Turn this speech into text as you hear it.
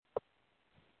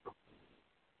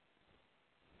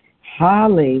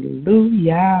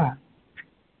Hallelujah.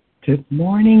 Good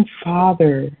morning,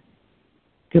 Father.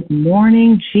 Good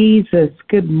morning, Jesus.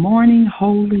 Good morning,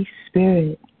 Holy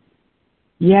Spirit.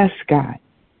 Yes, God.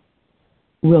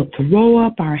 We'll throw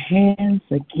up our hands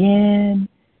again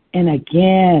and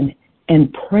again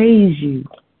and praise you.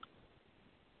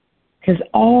 Because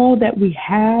all that we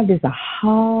have is a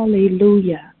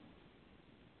hallelujah.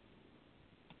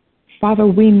 Father,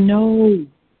 we know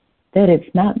that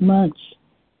it's not much,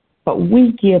 but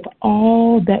we give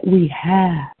all that we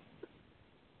have,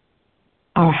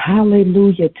 our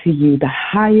hallelujah to you, the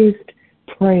highest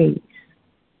praise.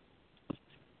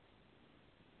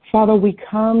 Father, we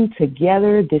come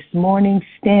together this morning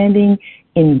standing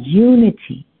in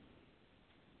unity,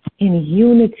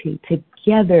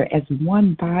 together as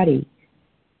one body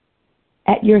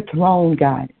at your throne,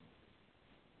 God,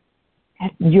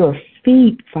 at your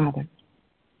feet, Father,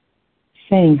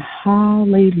 saying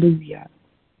hallelujah,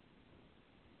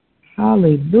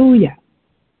 hallelujah.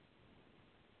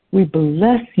 We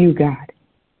bless you, God.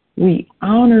 We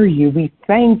honor you. We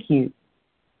thank you.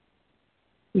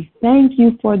 We thank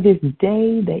you for this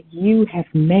day that you have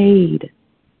made.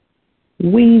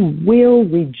 We will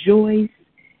rejoice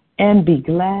and be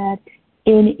glad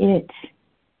in it.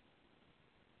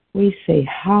 We say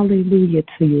hallelujah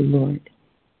to you, Lord.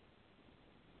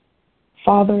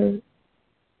 Father,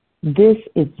 this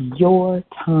is your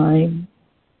time.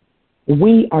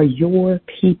 We are your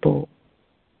people.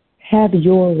 Have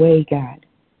your way, God.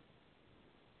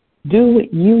 Do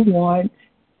what you want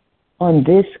on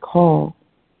this call.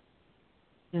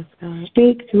 Yes, God.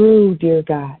 Speak through, dear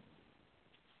God,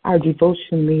 our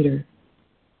devotion leader.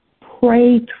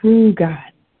 Pray through,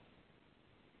 God,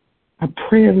 our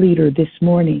prayer leader this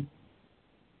morning.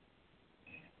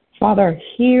 Father,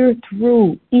 hear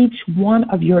through each one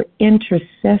of your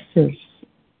intercessors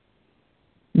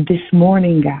this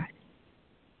morning, God,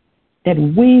 that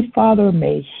we, Father,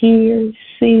 may hear,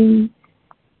 see,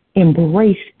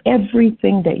 embrace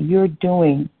everything that you're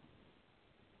doing.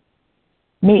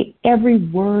 May every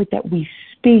word that we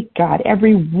speak, God,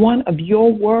 every one of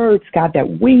your words, God,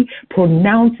 that we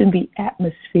pronounce in the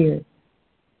atmosphere,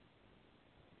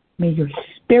 may your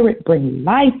spirit bring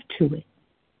life to it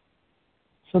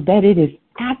so that it is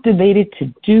activated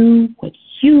to do what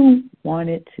you want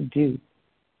it to do.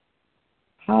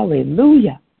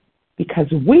 Hallelujah.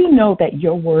 Because we know that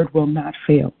your word will not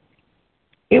fail.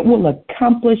 It will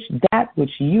accomplish that which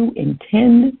you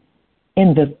intend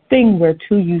in the thing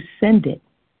whereto you send it.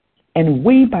 And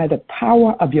we, by the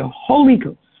power of your Holy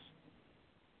Ghost,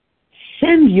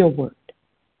 send your word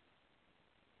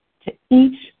to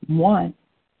each one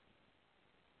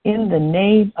in the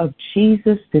name of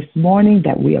Jesus this morning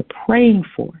that we are praying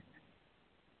for.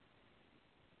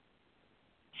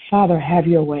 Father, have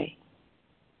your way.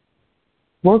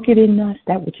 Work it in us,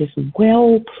 that which is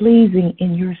well-pleasing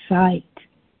in your sight.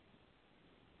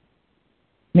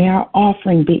 May our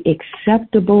offering be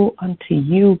acceptable unto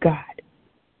you, God.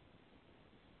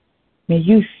 May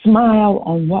you smile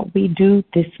on what we do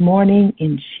this morning.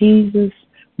 In Jesus'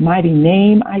 mighty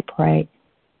name I pray.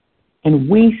 And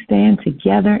we stand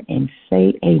together and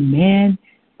say amen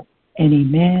and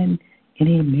amen and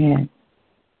amen.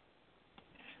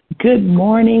 Good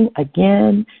morning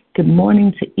again. Good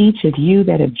morning to each of you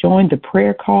that have joined the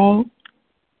prayer call.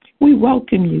 We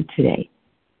welcome you today.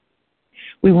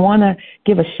 We want to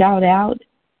give a shout out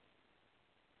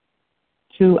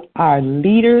to our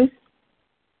leaders,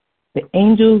 the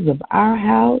angels of our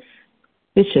house,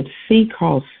 Bishop C.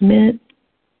 Carl Smith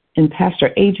and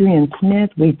Pastor Adrian Smith.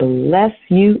 We bless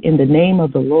you in the name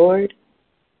of the Lord.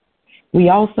 We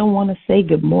also want to say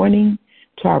good morning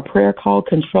to our prayer call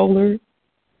controller,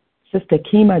 Sister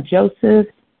Kima Joseph.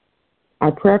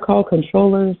 Our prayer call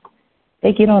controllers,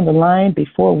 they get on the line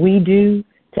before we do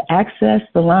to access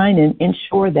the line and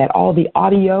ensure that all the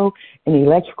audio and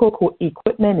electrical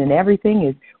equipment and everything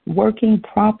is working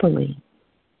properly.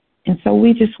 And so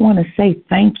we just want to say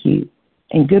thank you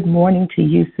and good morning to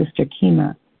you, Sister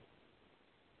Kima.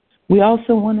 We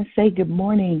also want to say good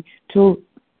morning to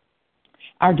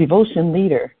our devotion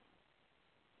leader.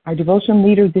 Our devotion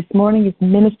leader this morning is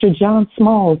Minister John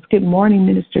Smalls. Good morning,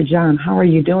 Minister John. How are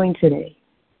you doing today?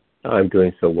 I'm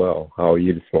doing so well. How are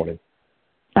you this morning?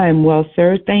 I'm well,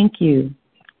 sir. Thank you.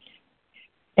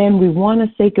 And we want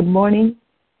to say good morning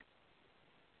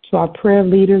to our prayer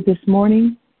leader this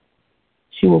morning.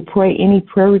 She will pray any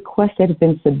prayer requests that have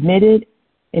been submitted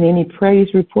and any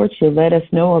praise reports. She'll let us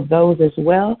know of those as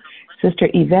well. Sister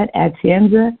Yvette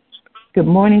Atienza. Good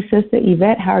morning, Sister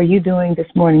Yvette. How are you doing this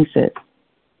morning, sis?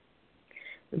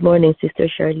 Good morning, Sister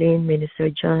Charlene, Minister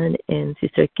John, and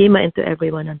Sister Kima, and to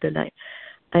everyone on the line.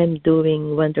 I'm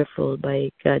doing wonderful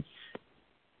by God's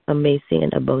amazing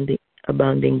and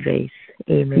abounding grace.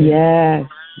 Amen. Yes,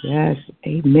 yes.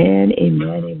 Amen,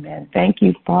 amen, amen. Thank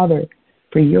you, Father,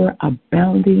 for your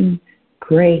abounding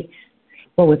grace.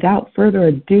 Well, without further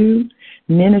ado,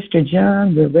 Minister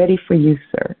John, we're ready for you,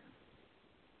 sir.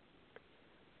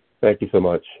 Thank you so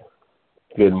much.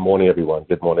 Good morning, everyone.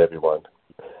 Good morning, everyone.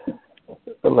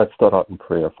 Let's start out in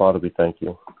prayer. Father, we thank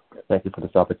you. Thank you for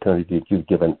this opportunity that you've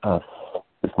given us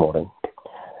this morning.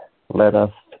 Let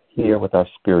us hear with our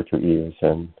spiritual ears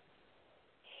and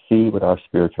see with our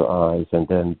spiritual eyes, and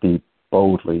then be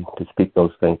boldly to speak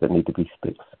those things that need to be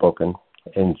spoken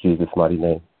in Jesus' mighty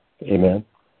name. Amen.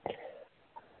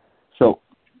 So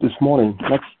this morning,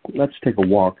 let's take a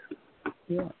walk,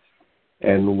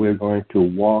 and we're going to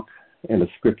walk in a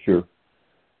scripture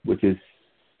which is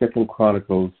 2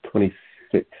 Chronicles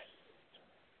 26.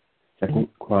 2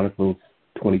 Chronicles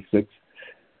 26,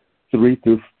 3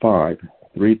 through 5.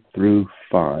 3 through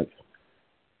 5.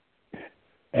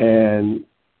 And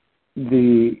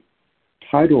the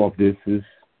title of this is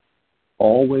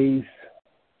Always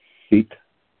Seek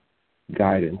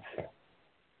Guidance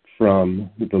from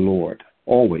the Lord.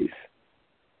 Always.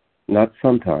 Not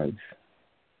sometimes,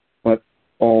 but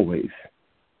always.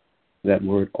 That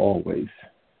word always.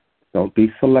 Don't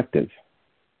be selective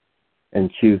in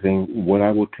choosing what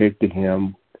I will take to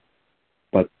him,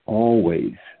 but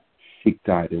always seek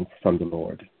guidance from the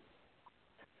Lord.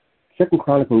 2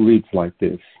 Chronicle reads like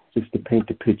this, just to paint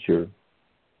the picture.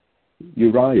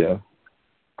 Uriah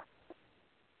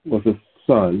was a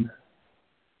son,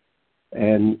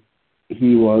 and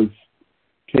he was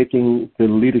taking the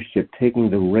leadership, taking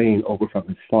the reign over from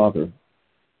his father,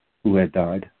 who had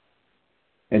died.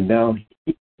 And now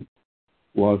he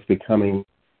was becoming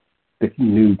the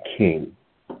new king.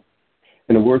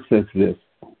 And the word says this: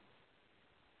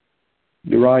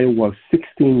 Uriah was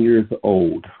 16 years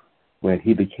old when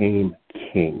he became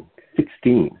king.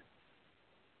 16.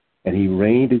 And he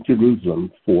reigned in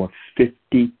Jerusalem for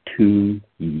 52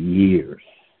 years.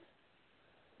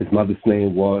 His mother's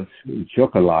name was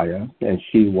Jechaliah, and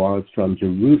she was from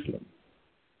Jerusalem.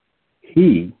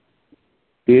 He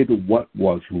did what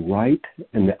was right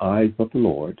in the eyes of the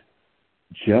Lord,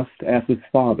 just as his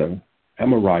father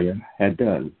Amariah had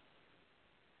done.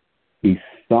 He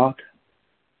sought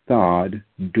God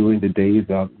during the days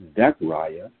of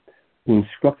Zechariah, who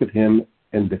instructed him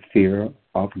in the fear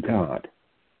of God.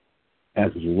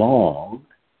 As long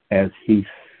as he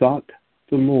sought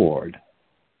the Lord,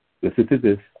 listen to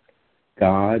this,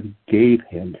 God gave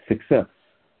him success.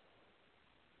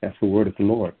 That's the word of the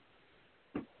Lord.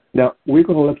 Now, we're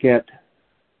going to look at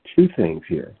two things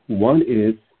here. One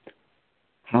is,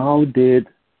 how did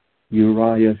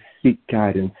Uriah seek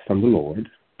guidance from the Lord?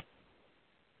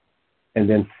 And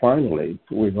then finally,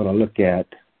 we're going to look at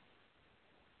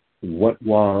what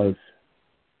was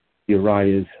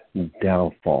Uriah's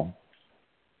downfall.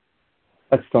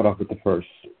 Let's start off with the first.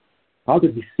 How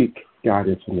did he seek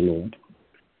guidance from the Lord?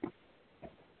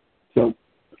 So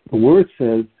the word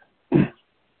says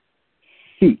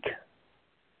seek.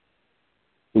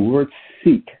 The word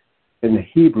seek in the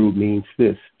Hebrew means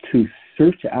this: to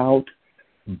search out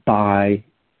by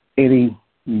any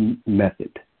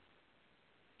method.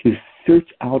 To search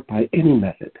out by any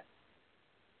method.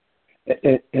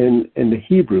 In the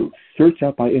Hebrew, search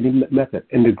out by any method.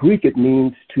 In the Greek, it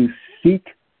means to seek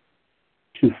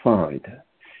to find.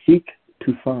 Seek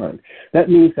to find. That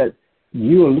means that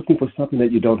you are looking for something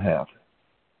that you don't have.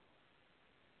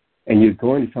 And you're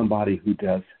going to somebody who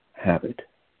does have it.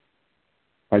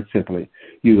 Quite simply.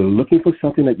 You are looking for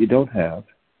something that you don't have,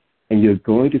 and you're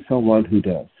going to someone who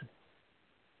does.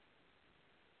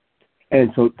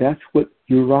 And so that's what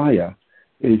Uriah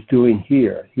is doing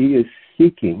here. He is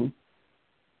seeking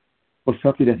for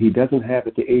something that he doesn't have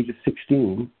at the age of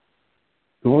 16,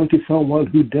 going to someone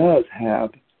who does have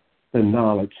the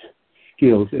knowledge,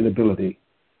 skills, and ability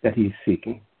that he's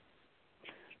seeking.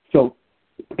 So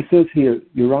it says here,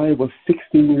 Uriah was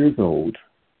 16 years old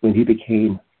when he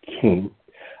became king.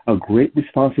 A great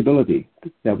responsibility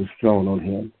that was thrown on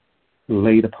him,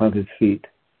 laid upon his feet,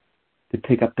 to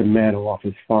take up the mantle of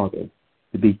his father,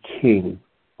 to be king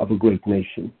of a great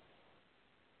nation.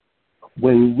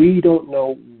 When we don't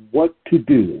know what to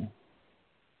do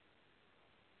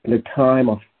in a time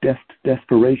of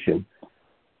desperation,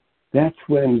 that's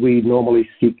when we normally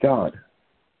seek God.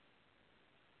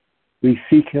 We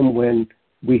seek him when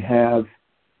we have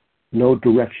no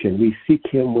direction. We seek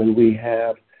him when we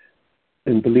have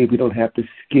and believe we don't have the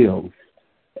skills,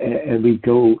 and we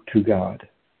go to God.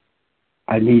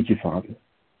 I need you, Father.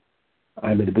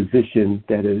 I'm in a position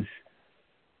that is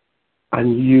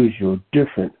unusual,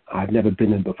 different. I've never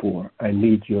been in before. I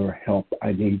need your help.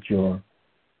 I need your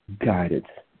guidance.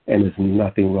 And there's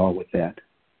nothing wrong with that.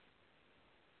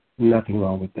 Nothing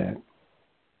wrong with that.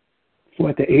 So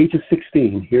at the age of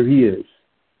 16, here he is,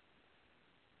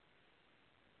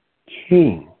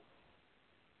 king.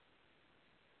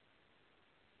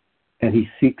 And he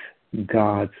seeks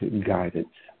God's guidance.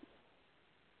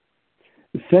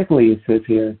 Secondly, it says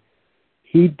here,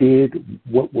 he did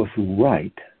what was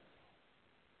right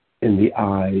in the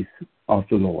eyes of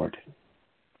the Lord.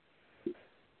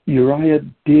 Uriah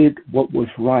did what was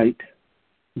right,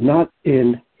 not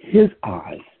in his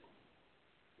eyes,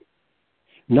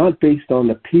 not based on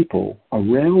the people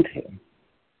around him.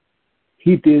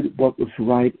 He did what was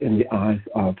right in the eyes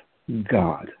of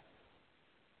God.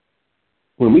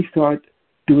 When we start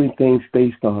doing things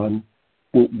based on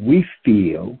what we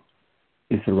feel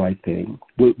is the right thing,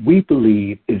 what we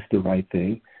believe is the right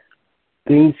thing,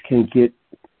 things can get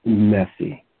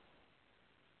messy.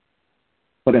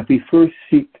 But if we first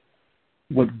seek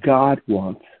what God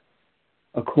wants,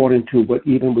 according to what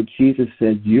Jesus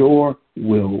said, your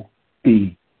will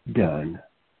be done,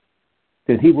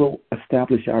 then he will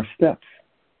establish our steps.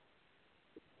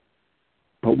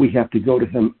 But we have to go to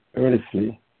him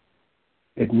earnestly,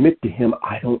 admit to him,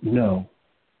 I don't know.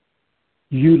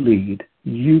 You lead,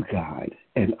 you guide,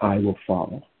 and I will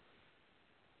follow.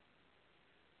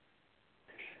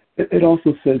 It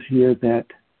also says here that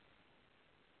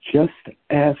just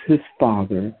as his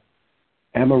father,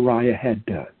 Amariah, had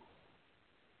done.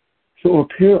 So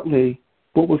apparently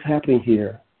what was happening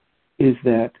here is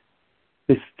that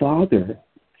his father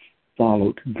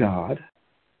followed God,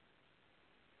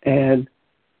 and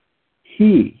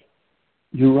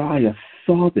Uriah,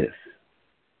 saw this.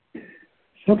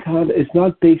 Sometimes it's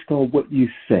not based on what you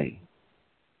say,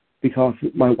 because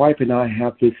my wife and I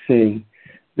have this saying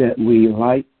that we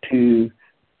like to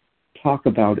talk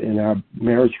about in our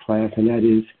marriage class, and that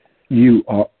is, you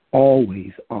are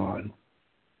always on.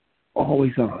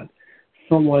 Always on.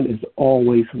 Someone is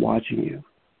always watching you.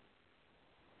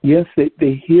 Yes,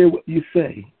 they hear what you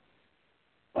say,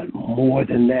 but more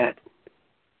than that,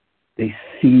 they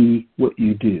see what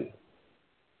you do.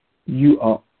 You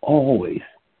are always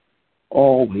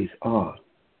on.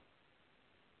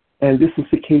 And this was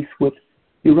the case with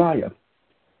Uriah.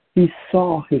 He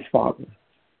saw his father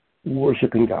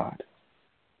worshiping God.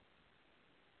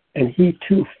 And he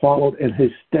too followed in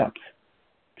his steps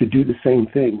to do the same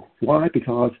thing. Why?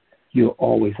 Because you're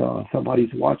always on.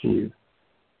 Somebody's watching you.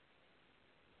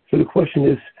 So the question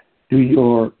is, do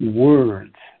your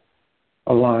words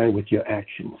align with your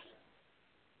actions?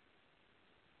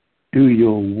 Do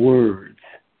your words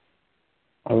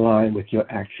align with your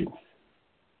actions?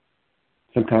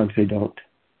 Sometimes they don't.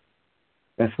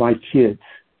 That's why kids,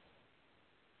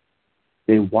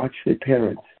 they watch their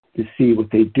parents to see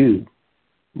what they do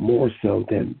more so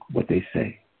than what they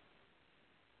say.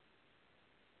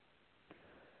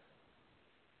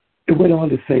 It went on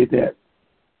to say that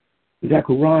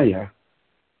Zechariah,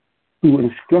 who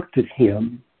instructed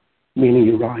him, meaning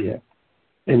Uriah,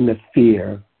 in the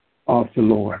fear of the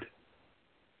Lord.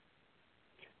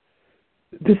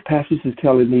 This passage is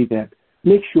telling me that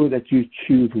make sure that you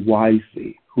choose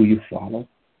wisely who you follow.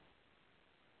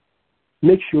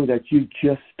 Make sure that you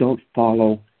just don't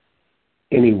follow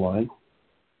anyone.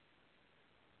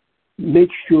 Make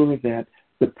sure that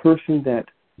the person that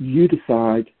you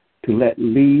decide to let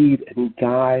lead and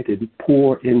guide and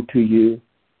pour into you,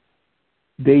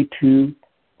 they too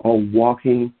are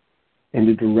walking in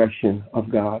the direction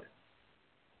of God.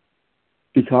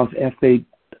 Because if they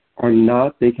are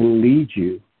not, they can lead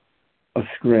you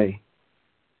astray.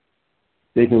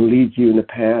 They can lead you in a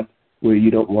path where you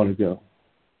don't want to go.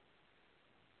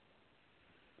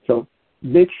 So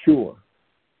make sure,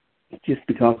 just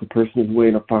because a person is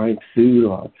wearing a fine suit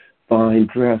or a fine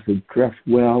dress and dressed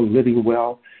well, living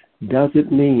well,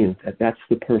 doesn't mean that that's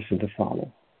the person to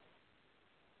follow.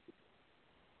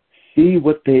 See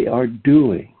what they are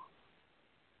doing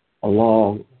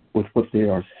along with what they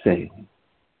are saying.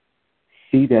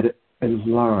 See that it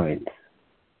aligns.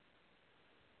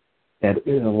 That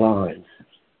it aligns.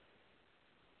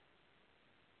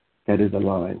 That it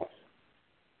aligns.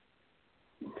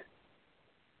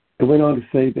 It went on to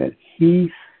say that he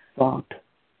sought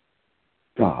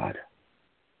God,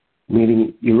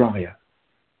 meaning Uriah.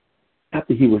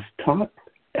 After he was taught,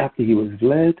 after he was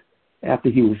led, after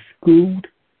he was schooled,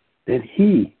 then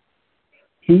he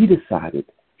decided,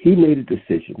 he made a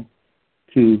decision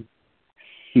to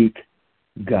seek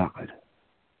God.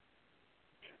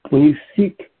 When you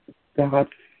seek God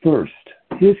first,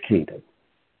 his kingdom,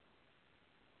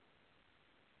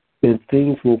 then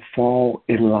things will fall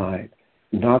in line.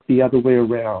 not the other way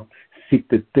around. Seek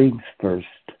the things first,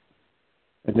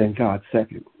 and then God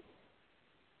second.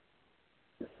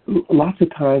 Lots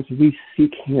of times we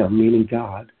seek Him, meaning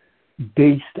God,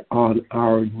 based on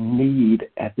our need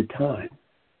at the time.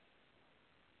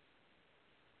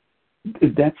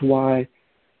 That's why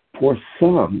for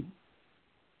some,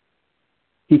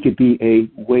 He could be a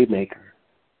waymaker.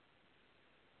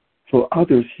 For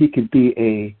others, He could be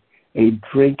a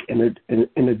drink in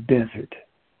a desert.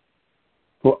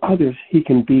 For others, He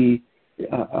can be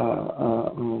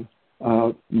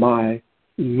my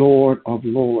Lord of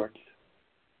Lords.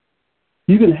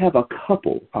 You can have a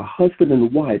couple, a husband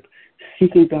and wife,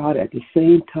 seeking God at the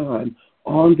same time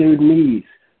on their knees,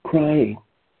 crying,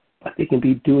 but they can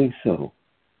be doing so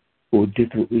for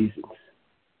different reasons.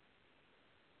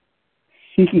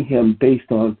 Seeking Him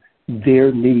based on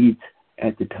their needs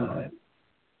at the time.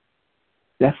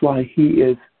 That's why He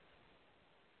is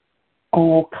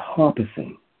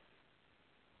all-encompassing.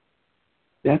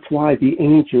 That's why the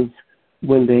angels,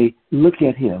 when they look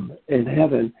at Him in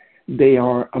heaven, they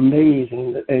are amazed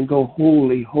and go,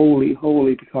 holy, holy,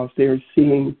 holy, because they're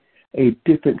seeing a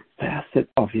different facet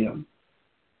of Him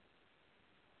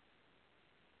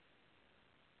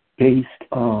based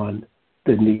on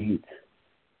the needs.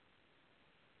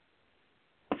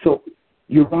 So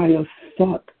Uriah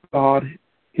sought God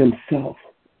himself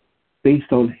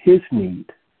based on his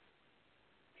need,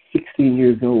 16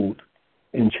 years old,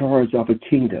 in charge of a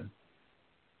kingdom.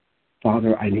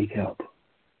 Father, I need help.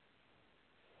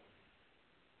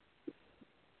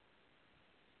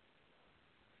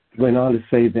 He went on to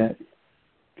say that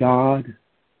God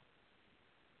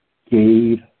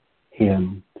gave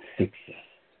him success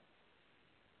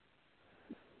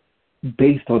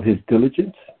based on his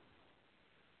diligence,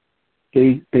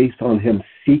 based on him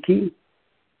seeking.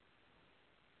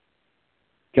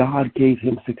 God gave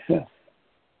him success.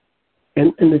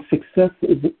 And the success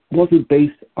wasn't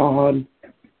based on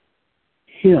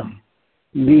him,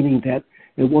 meaning that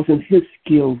it wasn't his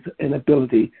skills and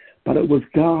ability, but it was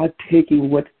God taking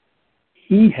what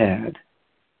he had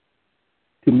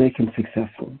to make him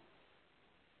successful.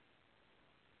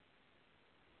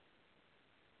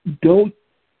 Don't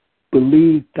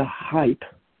believe the hype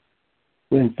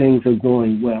when things are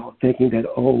going well, thinking that,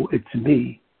 oh, it's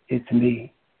me.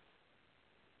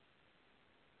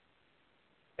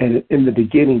 And in the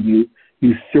beginning,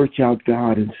 you search out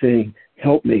God and saying,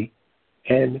 help me.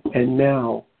 And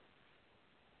now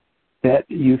that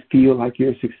you feel like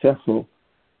you're successful,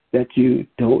 that you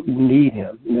don't need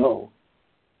him. No.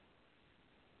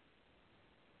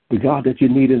 The God that you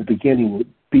need in the beginning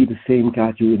would be the same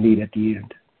God you would need at the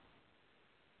end.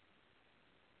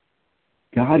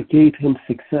 God gave him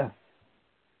success,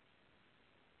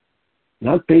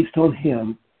 not based on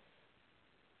him,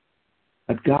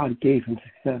 but God gave him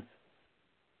success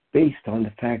based on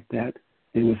the fact that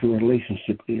there was a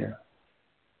relationship there.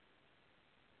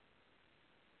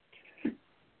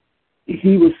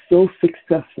 He was so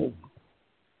successful,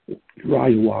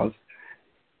 Uriah was,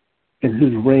 in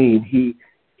his reign.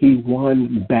 He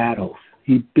won battles.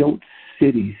 He built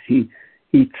cities. He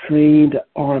trained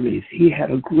armies. He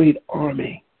had a great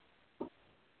army.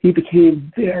 He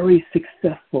became very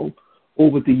successful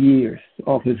over the years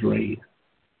of his reign.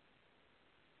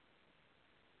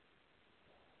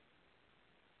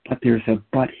 But there's a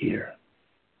but here.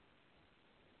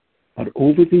 But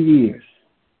over the years,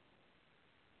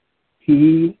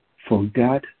 he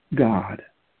forgot God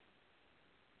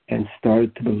and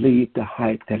started to believe the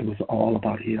hype that it was all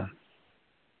about him.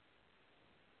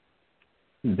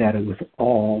 That it was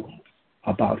all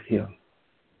about him.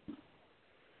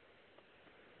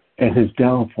 And his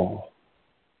downfall.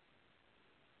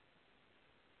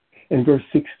 In verse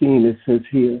 16 it says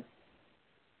here,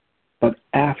 but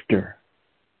after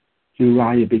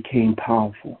Uriah became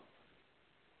powerful,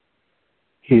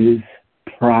 his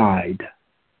pride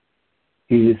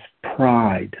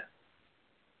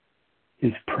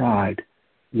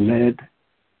led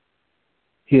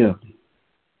him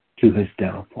to his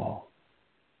downfall.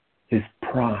 His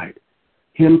pride,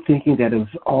 him thinking that it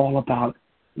was all about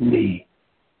me,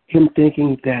 him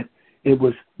thinking that it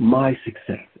was my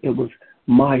success, it was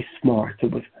my smarts,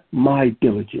 it was my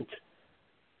diligence.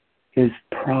 His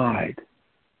pride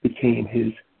became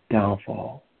his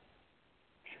downfall.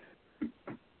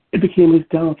 It became his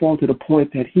downfall to the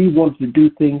point that he wanted to do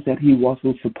things that he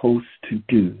wasn't supposed to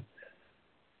do.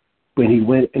 When he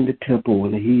went in the temple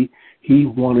and he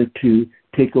wanted to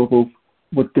take over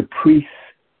what the priests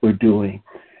were doing.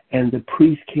 And the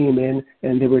priests came in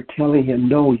and they were telling him,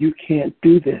 no, you can't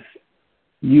do this.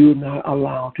 You're not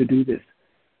allowed to do this.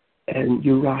 And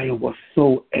Uriah was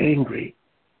so angry,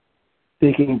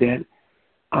 thinking that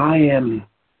I am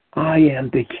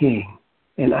the king,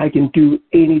 and I can do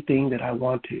anything that I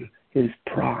want to. His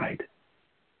pride.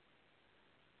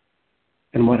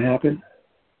 And what happened?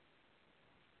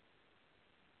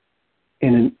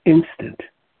 In an instant,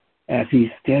 as he's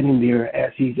standing there,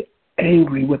 as he's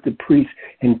angry with the priest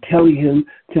and telling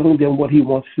them what he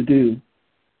wants to do,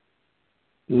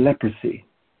 leprosy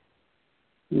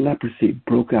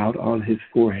broke out on his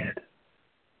forehead.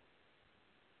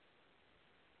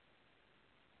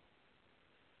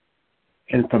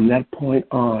 And from that point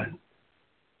on,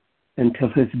 until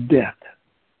his death,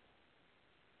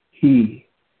 he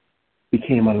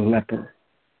became a leper,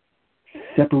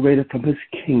 separated from his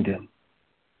kingdom.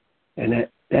 And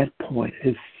at that point,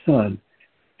 his son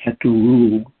had to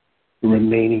rule the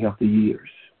remaining of the years.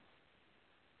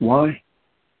 Why?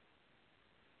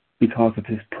 Because of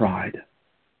his pride.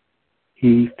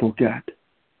 He forgot.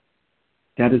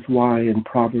 That is why in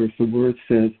Proverbs the word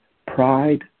says,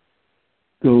 pride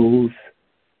goes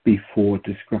before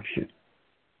destruction,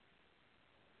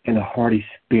 and a haughty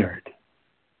spirit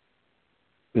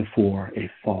before a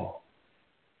fall.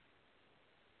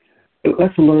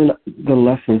 Let's learn the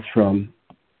lessons from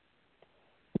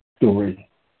the story,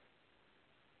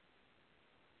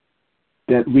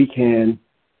 that we can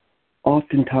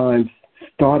oftentimes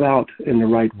start out in the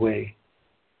right way,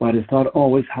 but it's not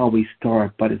always how we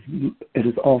start, but it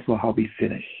is also how we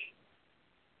finish.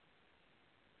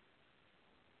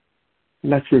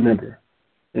 Let's remember,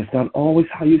 it's not always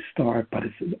how you start, but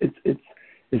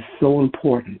it's so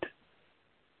important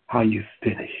how you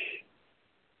finish.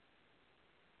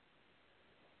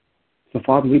 So,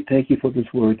 Father, we thank you for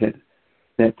this word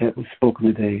that was spoken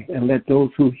today, and let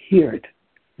those who hear it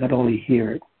not only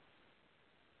hear it,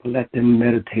 but let them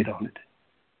meditate on it.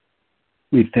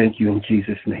 We thank you in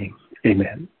Jesus' name.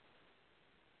 Amen.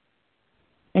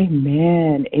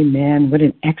 Amen. Amen. What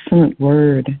an excellent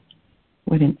word.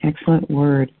 What an excellent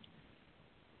word.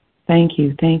 Thank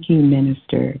you. Thank you,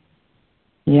 Minister.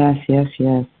 Yes, yes,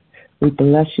 yes. We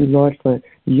bless you, Lord, for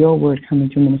your word coming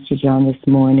through Minister John this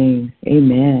morning.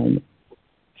 Amen.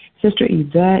 Sister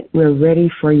Yvette, we're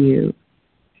ready for you.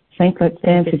 Saints, let's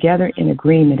stand together in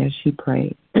agreement as she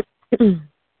prays.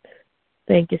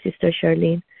 Thank you, Sister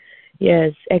Charlene.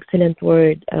 Yes, excellent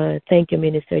word. Thank you,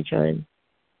 Minister John.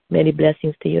 Many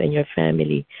blessings to you and your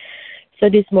family. So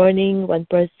this morning, one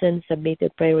person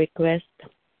submitted prayer request.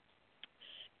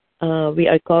 We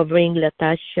are covering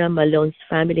Latasha Malone's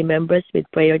family members with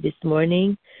prayer this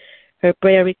morning. Her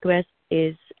prayer request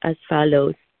is as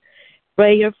follows.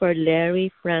 Prayer for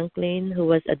Larry Franklin, who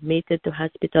was admitted to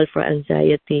hospital for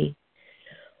anxiety.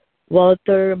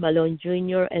 Walter Malone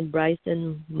Jr. and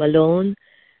Bryson Malone,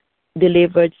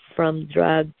 delivered from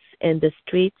drugs and the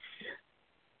streets.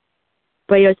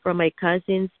 Prayers for my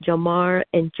cousins, Jamar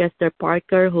and Chester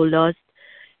Parker, who lost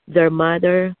their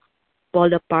mother,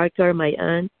 Paula Parker, my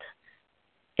aunt.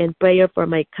 And prayer for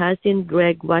my cousin,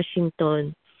 Greg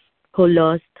Washington, who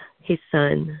lost his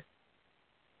son.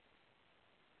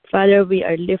 Father, we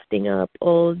are lifting up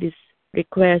all these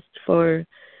requests for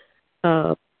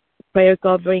prayer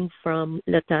covering from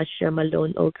Latasha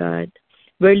Malone, oh God.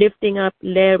 We're lifting up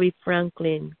Larry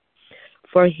Franklin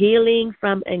for healing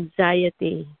from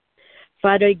anxiety.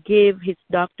 Father, give his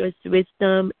doctors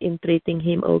wisdom in treating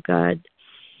him, oh God.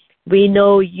 We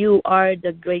know you are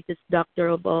the greatest doctor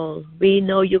of all. We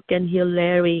know you can heal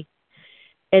Larry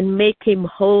and make him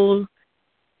whole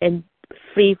and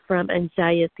free from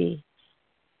anxiety.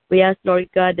 We ask, Lord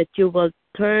God, that you will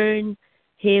turn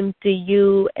him to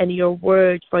you and your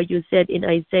word, for you said in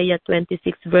Isaiah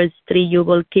 26 verse 3, you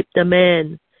will keep the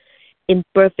man in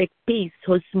perfect peace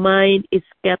whose mind is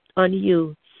kept on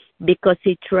you because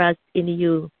he trusts in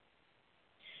you.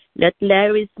 Let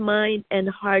Larry's mind and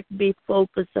heart be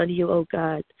focused on you, O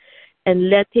God, and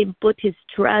let him put his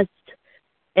trust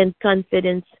and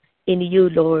confidence in you,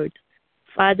 Lord.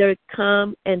 Father,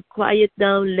 come and quiet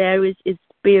down Larry's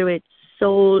spirit,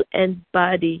 soul, and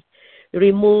body.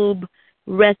 Remove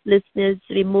restlessness,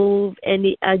 remove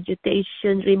any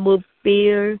agitation, remove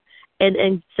fear and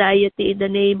anxiety in the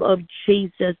name of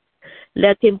Jesus.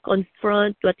 Let him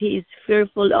confront what he is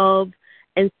fearful of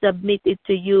and submit it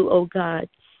to you, O God.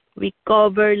 We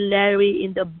cover Larry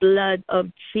in the blood of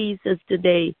Jesus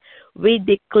today. We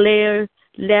declare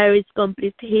Larry's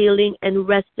complete healing and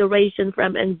restoration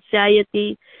from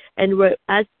anxiety, and we're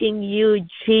asking you,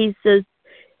 Jesus,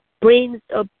 Prince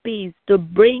of Peace, to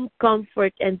bring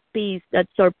comfort and peace that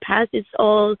surpasses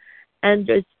all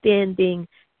understanding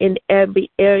in every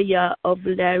area of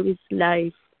Larry's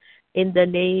life. In the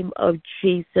name of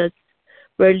Jesus,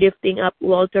 we're lifting up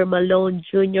Walter Malone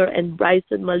Jr. and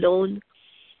Bryson Malone.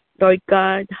 Lord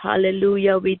God,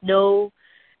 hallelujah, we know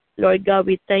Lord God,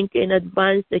 we thank you in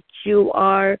advance that you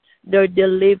are their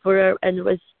deliverer and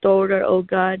restorer, oh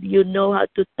God. You know how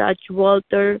to touch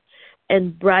Walter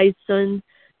and Bryson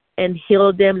and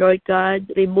heal them, Lord God.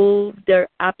 Remove their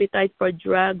appetite for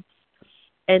drugs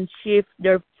and shift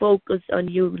their focus on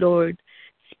you, Lord.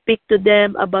 Speak to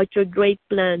them about your great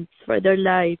plans for their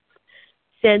life.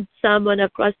 Send someone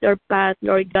across their path,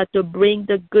 Lord God, to bring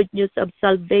the good news of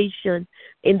salvation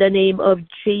in the name of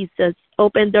Jesus.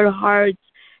 Open their hearts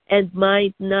and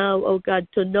minds now, oh God,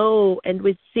 to know and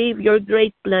receive your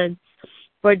great plans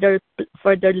for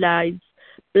their lives.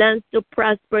 Plans to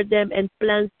prosper them and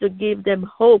plans to give them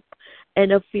hope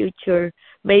and a future.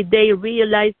 May they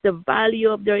realize the value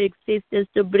of their existence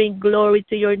to bring glory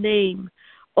to your name.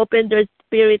 Open their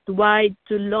spirit wide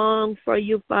to long for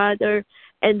you, Father,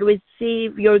 and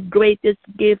receive your greatest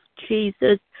gift,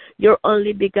 Jesus, your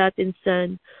only begotten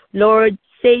Son. Lord,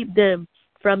 save them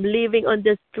from living on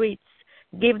the streets.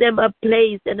 Give them a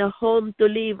place and a home to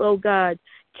live, O God.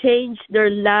 Change their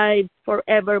lives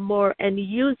forevermore and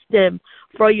use them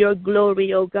for your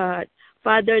glory, O God.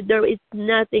 Father, there is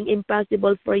nothing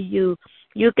impossible for you.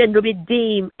 You can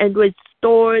redeem and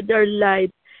restore their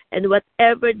lives, and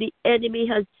whatever the enemy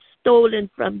has stolen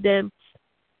from them,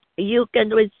 you can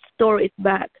restore it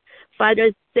back.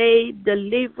 Father, save,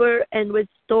 deliver, and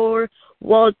restore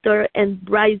Walter and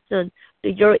Bryson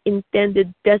to your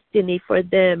intended destiny for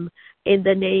them in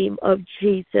the name of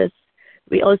Jesus.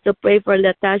 We also pray for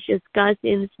Latasha's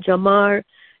cousins, Jamar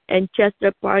and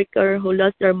Chester Parker, who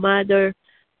lost their mother,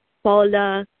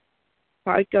 Paula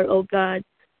Parker, oh God.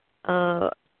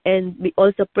 And we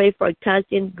also pray for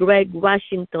cousin Greg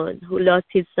Washington, who lost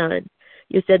his son.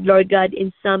 You said, Lord God,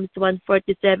 in Psalms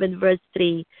 147, verse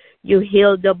 3, you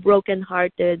heal the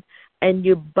brokenhearted and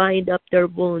you bind up their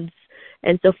wounds.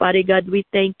 And so, Father God, we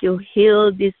thank you.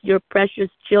 Heal these your precious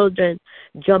children,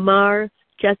 Jamar,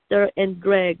 Chester, and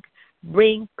Greg.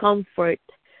 Bring comfort.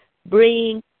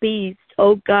 Bring peace,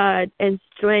 oh God, and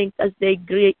strength as they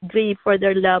grieve for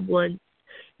their loved ones.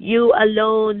 You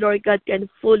alone, Lord God, can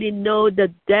fully know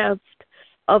the depth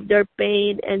of their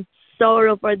pain and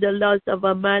sorrow for the loss of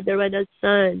a mother and a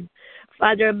son.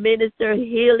 Father, minister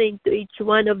healing to each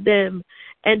one of them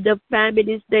and the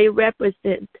families they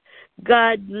represent.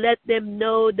 God, let them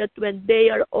know that when they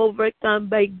are overcome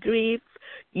by grief,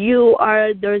 you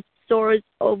are their source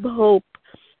of hope.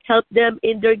 Help them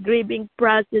in their grieving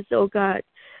process, oh God.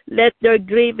 Let their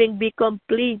grieving be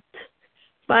complete.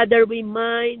 Father,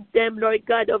 remind them, Lord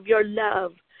God, of your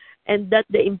love and that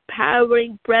the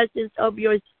empowering presence of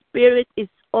your Spirit is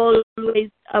always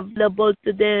available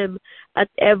to them at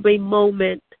every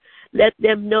moment. Let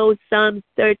them know Psalms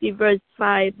 30 verse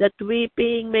 5, that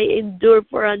weeping may endure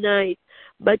for a night,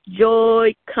 but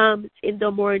joy comes in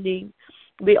the morning.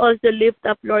 We also lift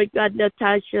up, Lord God,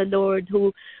 Natasha, Lord,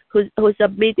 who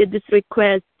submitted this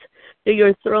request to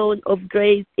your throne of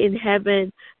grace in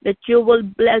heaven, that you will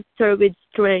bless her with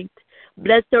strength.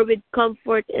 Bless her with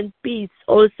comfort and peace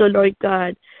also, Lord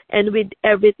God, and with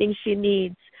everything she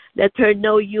needs. Let her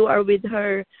know you are with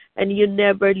her and you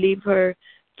never leave her.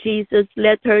 Jesus,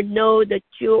 let her know that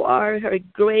you are her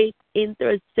great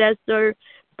intercessor,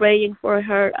 praying for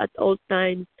her at all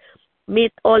times.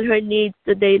 Meet all her needs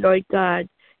today, Lord God.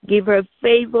 Give her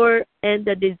favor and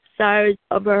the desires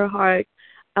of her heart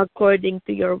according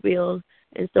to your will.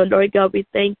 And so, Lord God, we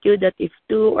thank you that if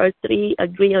 2 or 3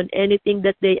 agree on anything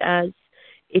that they ask,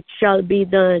 it shall be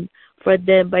done for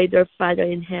them by their Father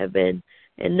in heaven.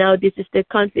 And now this is the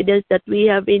confidence that we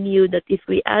have in you, that if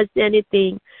we ask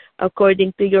anything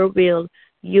according to your will,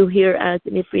 you hear us.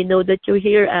 And if we know that you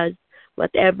hear us,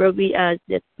 whatever we ask,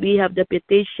 that we have the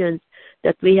petitions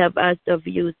that we have asked of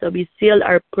you. So we seal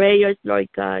our prayers, Lord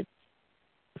God,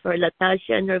 for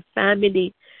Latasha and her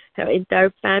family, her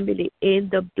entire family, in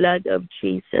the blood of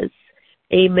Jesus.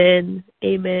 Amen,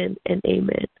 amen, and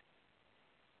amen.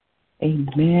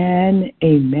 Amen,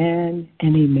 amen,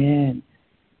 and amen.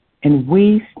 And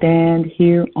we stand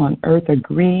here on earth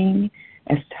agreeing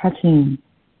as touching,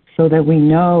 so that we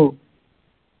know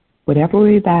whatever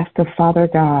we've asked of Father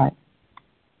God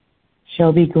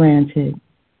shall be granted.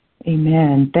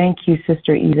 Amen. Thank you,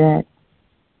 Sister Yvette.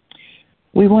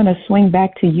 We want to swing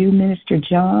back to you, Minister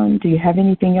John. Do you have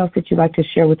anything else that you'd like to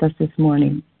share with us this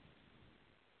morning?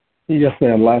 Yes,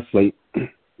 ma'am. Lastly,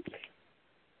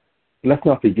 let's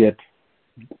not forget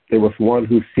there was one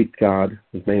who seeked God.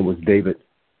 His name was David.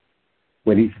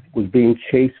 When he was being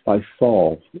chased by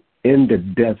Saul in the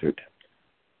desert,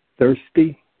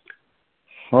 thirsty,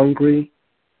 hungry,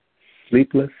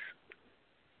 sleepless,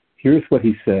 here's what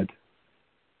he said.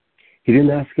 He didn't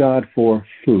ask God for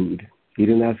food. He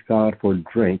didn't ask God for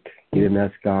drink. He didn't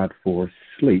ask God for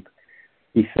sleep.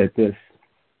 He said this,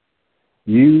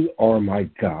 "You are my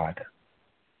God.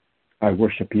 I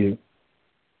worship you.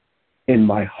 In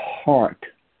my heart,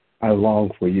 I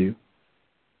long for you,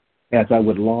 as I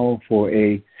would long for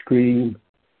a stream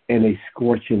in a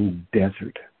scorching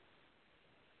desert.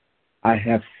 I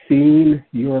have seen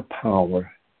your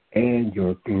power and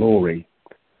your glory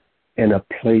in a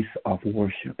place of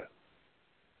worship.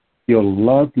 Your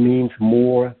love means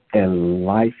more than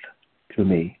life to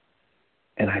me,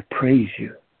 and I praise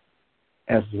you.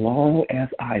 As long as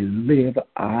I live,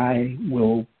 I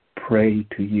will pray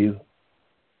to you.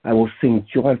 I will sing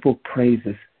joyful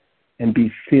praises and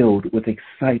be filled with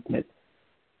excitement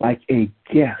like a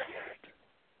guest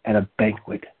at a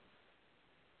banquet.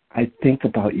 I think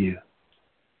about you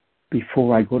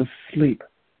before I go to sleep,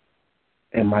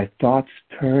 and my thoughts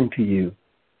turn to you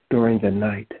during the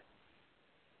night.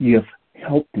 You have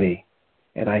helped me,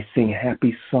 and I sing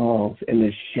happy songs in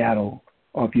the shadow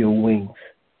of your wings.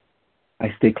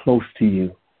 I stay close to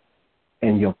you,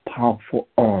 and your powerful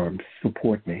arms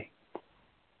support me.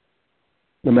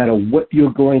 No matter what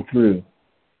you're going through,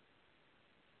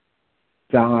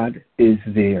 God is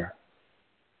there.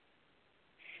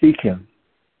 Seek him,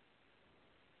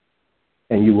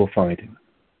 and you will find him."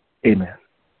 Amen.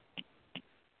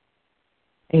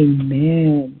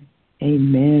 Amen.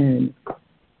 Amen.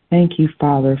 Thank you,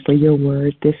 Father, for your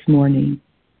word this morning.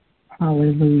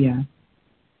 Hallelujah.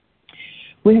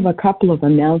 We have a couple of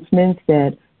announcements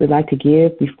that we'd like to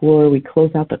give before we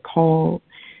close out the call.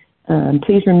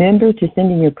 Please remember to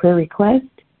send in your prayer request.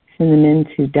 Send them in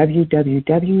to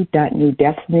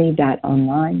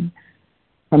www.newdestiny.online.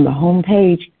 From the home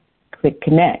page, click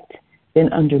Connect.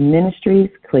 Then under Ministries,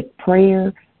 click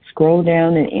Prayer. Scroll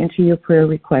down and enter your prayer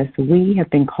request. We have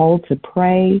been called to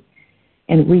pray,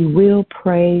 and we will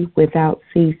pray without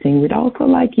ceasing. We'd also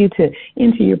like you to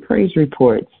enter your praise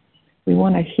reports. We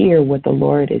want to hear what the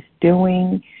Lord is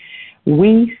doing.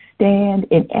 We stand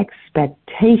in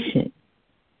expectation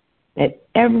that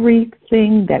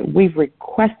everything that we've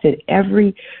requested,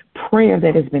 every prayer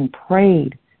that has been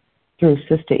prayed through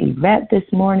Sister Yvette this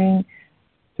morning,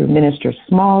 through Minister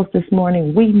Smalls this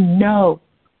morning, we know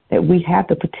that we have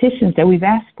the petitions that we've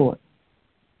asked for.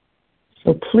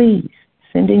 So please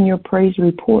send in your praise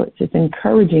reports. It's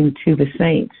encouraging to the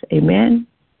saints. Amen.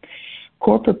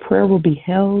 Corporate prayer will be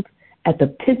held at the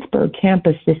Pittsburgh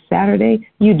campus this Saturday.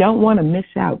 You don't want to miss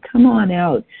out. Come on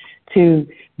out to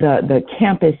the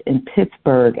campus in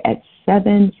Pittsburgh at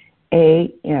 7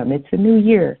 a.m. It's a new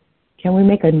year. Can we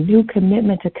make a new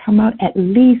commitment to come out at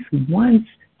least once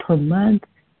per month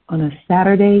on a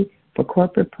Saturday for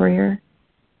corporate prayer?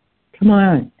 Come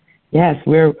on. Yes,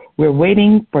 we're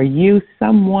waiting for you.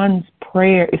 Someone's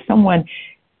prayer, if someone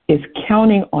is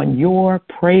counting on your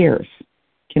prayers,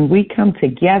 can we come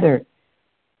together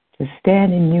to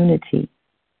stand in unity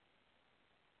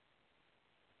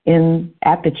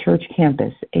at the church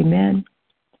campus? Amen.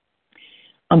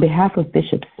 On behalf of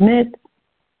Bishop Smith,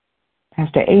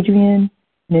 Pastor Adrian,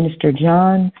 Minister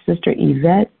John, Sister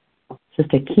Yvette,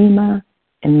 Sister Kima,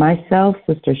 and myself,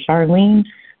 Sister Charlene,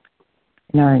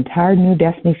 and our entire New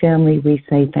Destiny family, we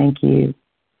say thank you.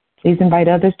 Please invite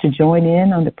others to join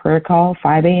in on the prayer call,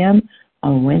 5 a.m.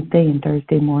 on Wednesday and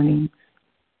Thursday mornings.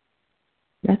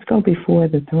 Let's go before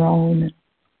the throne.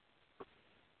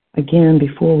 Again,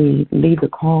 before we leave the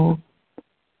call,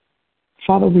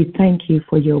 Father, we thank you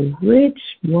for your rich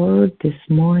word this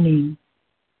morning.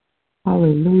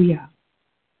 Hallelujah.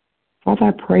 Father,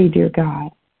 I pray, dear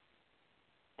God,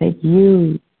 that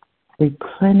you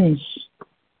replenish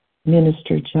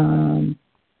Minister John,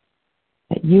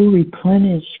 that you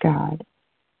replenish, God,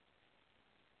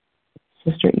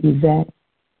 Sister Yvette,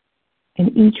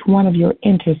 and each one of your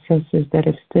intercessors that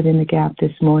have stood in the gap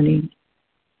this morning.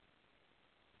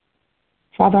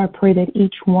 Father, I pray that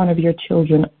each one of your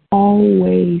children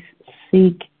always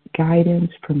seek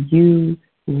guidance from you,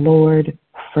 Lord,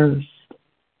 first.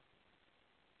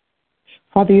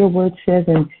 Father, your word says,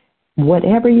 and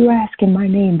whatever you ask in my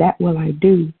name, that will I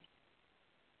do,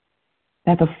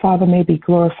 that the Father may be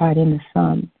glorified in the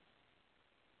Son.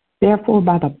 Therefore,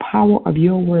 by the power of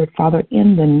your word, Father,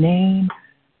 in the name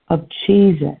of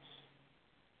Jesus,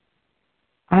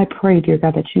 I pray, dear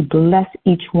God, that you bless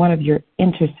each one of your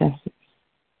intercessors.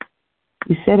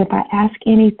 You said, if I ask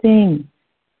anything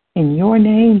in your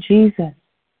name, Jesus,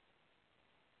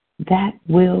 that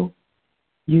will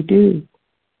you do.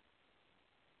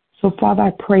 So, Father,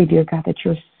 I pray, dear God, that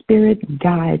your Spirit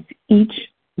guides each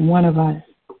one of us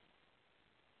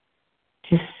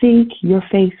to seek your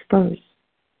face first.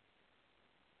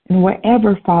 And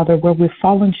wherever, Father, where we've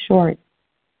fallen short,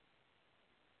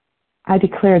 I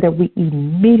declare that we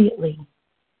immediately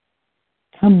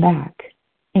come back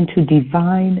into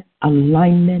divine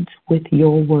alignment with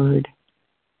your word.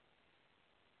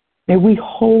 May we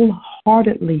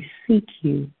wholeheartedly seek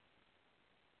you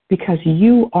because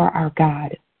you are our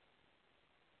God.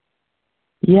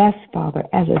 Yes, Father,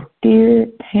 as a deer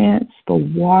pants for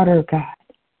water, God,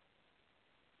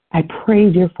 I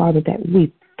pray, dear Father, that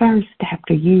we thirst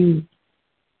after you,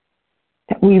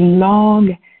 that we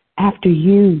long after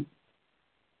you,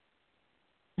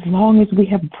 as long as we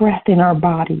have breath in our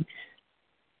bodies.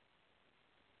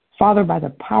 Father, by the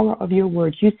power of your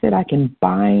words, you said I can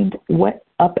bind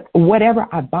whatever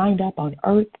I bind up on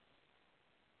earth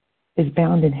is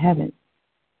bound in heaven.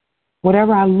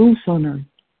 Whatever I loose on earth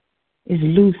is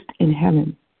loosed in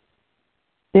heaven.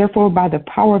 Therefore, by the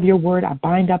power of your word, I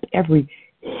bind up every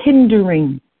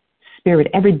hindering spirit,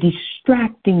 every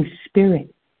distracting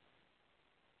spirit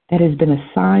that has been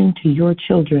assigned to your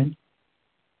children.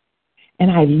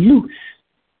 And I loose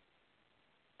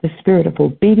the spirit of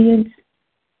obedience,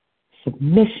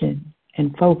 submission,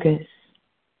 and focus.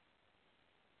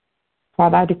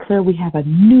 Father, I declare we have a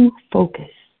new focus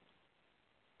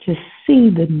to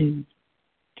see the new,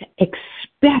 to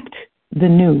expect the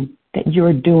new that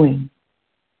you're doing.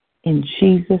 In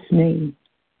Jesus' name.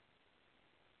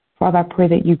 Father, I pray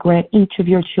that you grant each of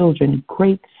your children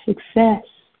great success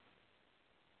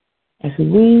as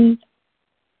we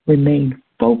remain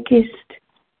focused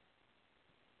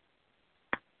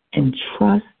and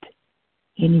trust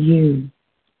in you.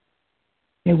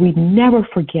 May we never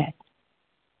forget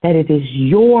that it is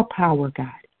your power, God.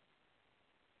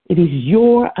 It is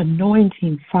your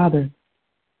anointing, Father.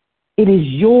 It is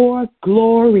your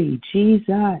glory,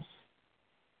 Jesus.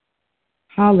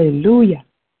 Hallelujah.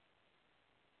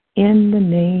 In the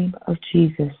name of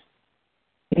Jesus,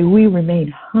 may we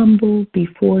remain humble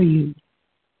before you.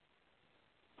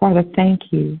 Father,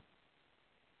 thank you.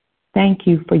 Thank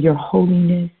you for your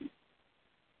holiness,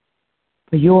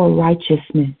 for your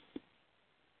righteousness.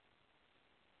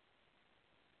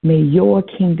 May your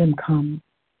kingdom come.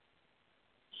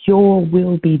 Your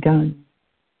will be done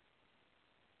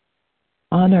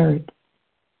on earth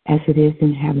as it is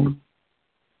in heaven.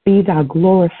 Be thou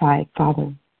glorified,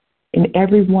 Father, in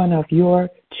every one of your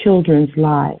children's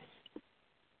lives.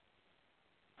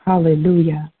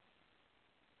 Hallelujah.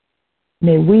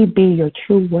 May we be your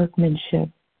true workmanship,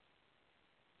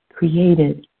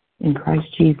 created in Christ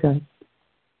Jesus.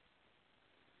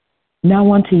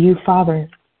 Now unto you, Father,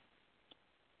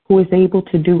 who is able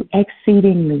to do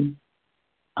exceedingly,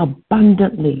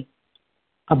 abundantly,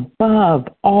 above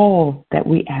all that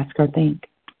we ask or think,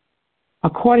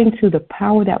 according to the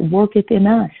power that worketh in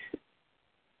us.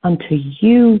 Unto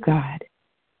you, God,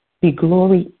 be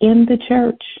glory in the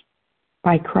church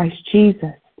by Christ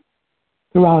Jesus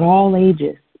throughout all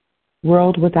ages,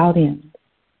 world without end.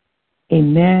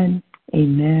 Amen,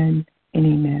 amen, and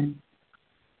amen.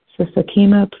 Sister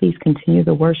Kima, please continue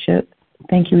the worship.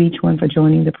 Thank you each one for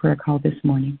joining the prayer call this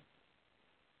morning.